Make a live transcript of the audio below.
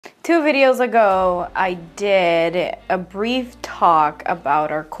2 videos ago, I did a brief talk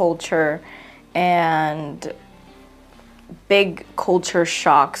about our culture and big culture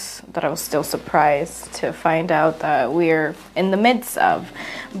shocks that I was still surprised to find out that we're in the midst of.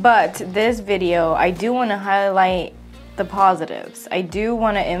 But this video, I do want to highlight the positives. I do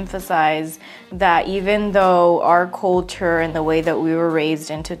want to emphasize that even though our culture and the way that we were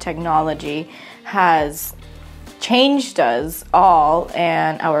raised into technology has changed us all,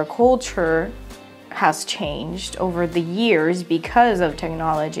 and our culture has changed over the years because of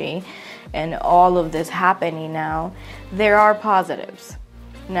technology and all of this happening now, there are positives.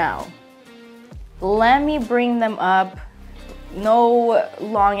 Now, let me bring them up. No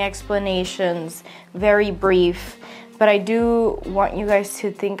long explanations, very brief, but I do want you guys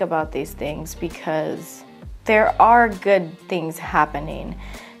to think about these things because there are good things happening.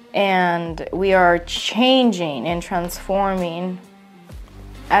 And we are changing and transforming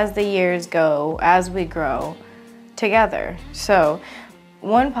as the years go, as we grow together. So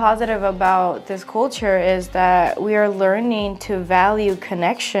one positive about this culture is that we are learning to value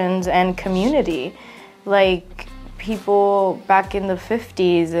connections and community. Like people back in the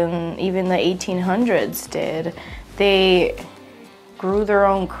 50s and even the 1800s did. They grew their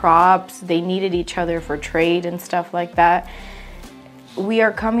own crops, they needed each other for trade and stuff like that. We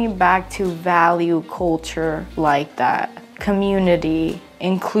are coming back to value culture like that. Community,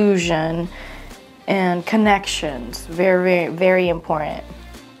 inclusion, and connections. Very, very important.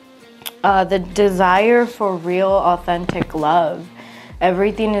 The desire for real, authentic love.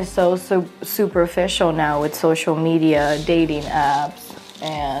 Everything is so superficial now with social media, dating apps,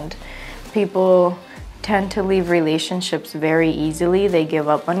 and people tend to leave relationships very easily. They give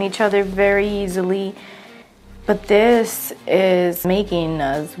up on each other very easily. But this is making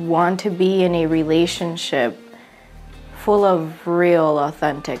us want to be in a relationship full of real,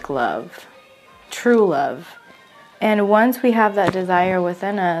 authentic love, true love. And once we have that desire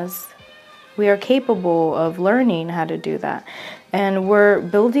within us, we are capable of learning how to do that. And we're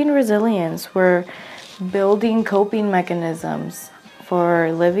building resilience. We're building coping mechanisms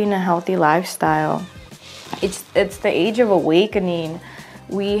for living a healthy lifestyle. It's the age of awakening.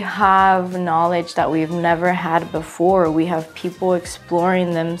 We have knowledge that we've never had before. We have people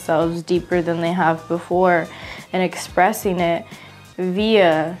exploring themselves deeper than they have before and expressing it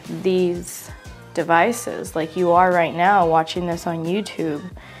via these devices like you are right now watching this on YouTube.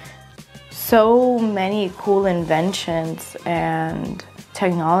 So many cool inventions and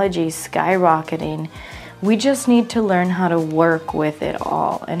technology skyrocketing. We just need to learn how to work with it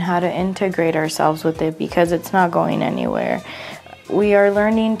all and how to integrate ourselves with it because it's not going anywhere. We are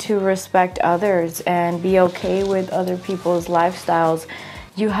learning to respect others and be okay with other people's lifestyles.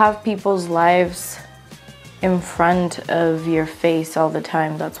 You have people's lives in front of your face all the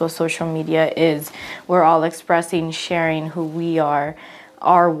time. That's what social media is. We're all expressing, sharing who we are,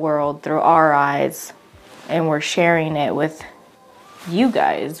 our world through our eyes, and we're sharing it with you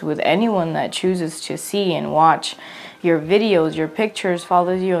guys, with anyone that chooses to see and watch your videos, your pictures,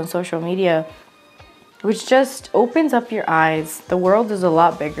 follows you on social media, which just opens up your eyes. The world is a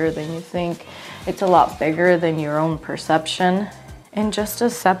lot bigger than you think. It's a lot bigger than your own perception, and just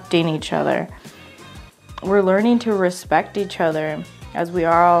accepting each other. We're learning to respect each other as we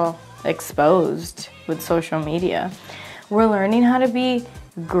are all exposed with social media. We're learning how to be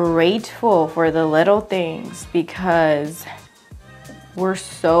grateful for the little things because we're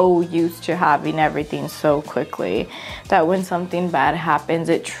so used to having everything so quickly that when something bad happens,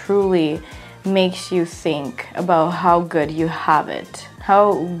 it truly makes you think about how good you have it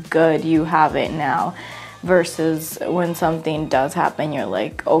now, versus when something does happen, you're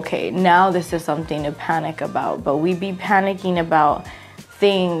like, okay, now this is something to panic about. But we be panicking about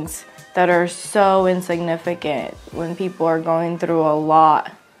things that are so insignificant when people are going through a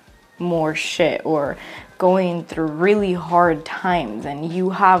lot more shit or going through really hard times, and you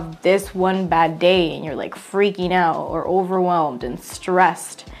have this one bad day and you're like freaking out or overwhelmed and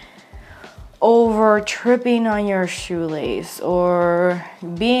stressed over tripping on your shoelace or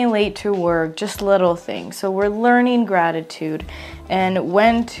being late to work, just little things. So we're learning gratitude and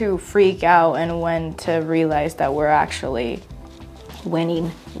when to freak out and when to realize that we're actually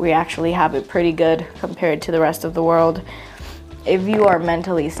winning. We actually have it pretty good compared to the rest of the world. If you are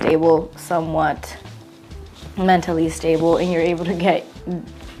mentally stable, somewhat mentally stable, and you're able to get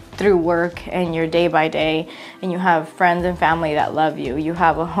through work and your day by day, and you have friends and family that love you, you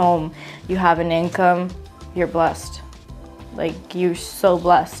have a home, you have an income, you're blessed. Like, you're so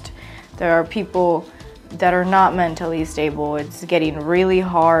blessed. There are people that are not mentally stable. It's getting really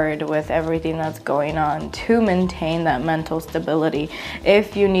hard with everything that's going on to maintain that mental stability.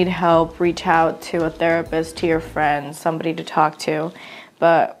 If you need help, reach out to a therapist, to your friends, somebody to talk to.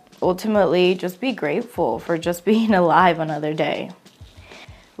 But ultimately, just be grateful for just being alive another day.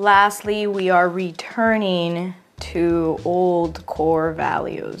 Lastly, we are returning to old core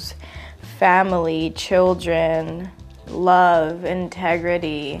values: family, children, love,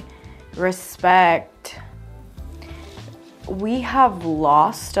 integrity, respect. We have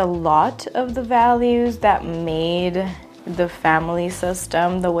lost a lot of the values that made the family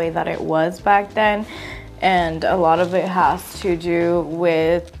system the way that it was back then. And a lot of it has to do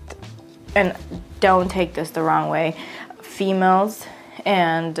with, and don't take this the wrong way, females,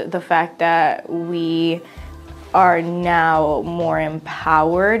 and the fact that we are now more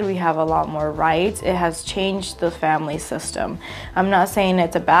empowered. We have a lot more rights. It has changed the family system. I'm not saying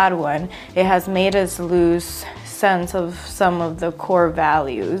it's a bad one. It has made us lose sense of some of the core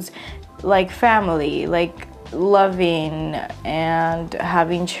values, like family, like loving and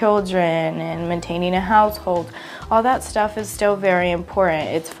having children and maintaining a household. All that stuff is still very important.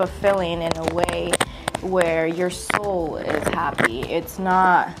 It's fulfilling in a way where your soul is happy. It's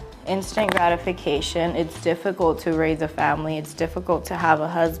not instant gratification. It's difficult to raise a family. It's difficult to have a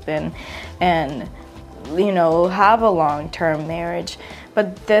husband and, you know, have a long-term marriage.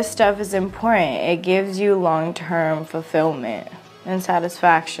 But this stuff is important. It gives you long-term fulfillment and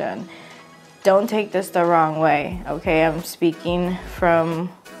satisfaction. Don't take this the wrong way, okay? I'm speaking from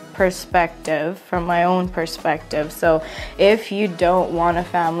perspective, from my own perspective. So if you don't want a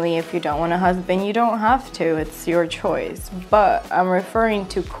family, if you don't want a husband, you don't have to. It's your choice. But I'm referring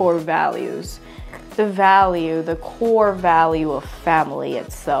to core values. The core value of family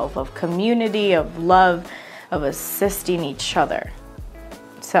itself, of community, of love, of assisting each other.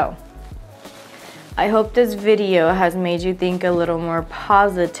 So I hope this video has made you think a little more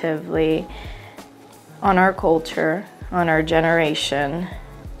positively on our culture, on our generation.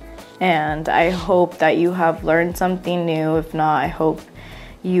 And I hope that you have learned something new. If not, I hope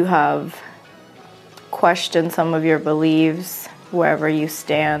you have questioned some of your beliefs wherever you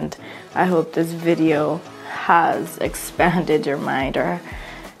stand. I hope this video has expanded your mind or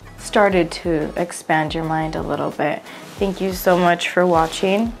started to expand your mind a little bit. Thank you so much for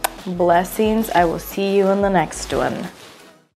watching. Blessings. I will see you in the next one.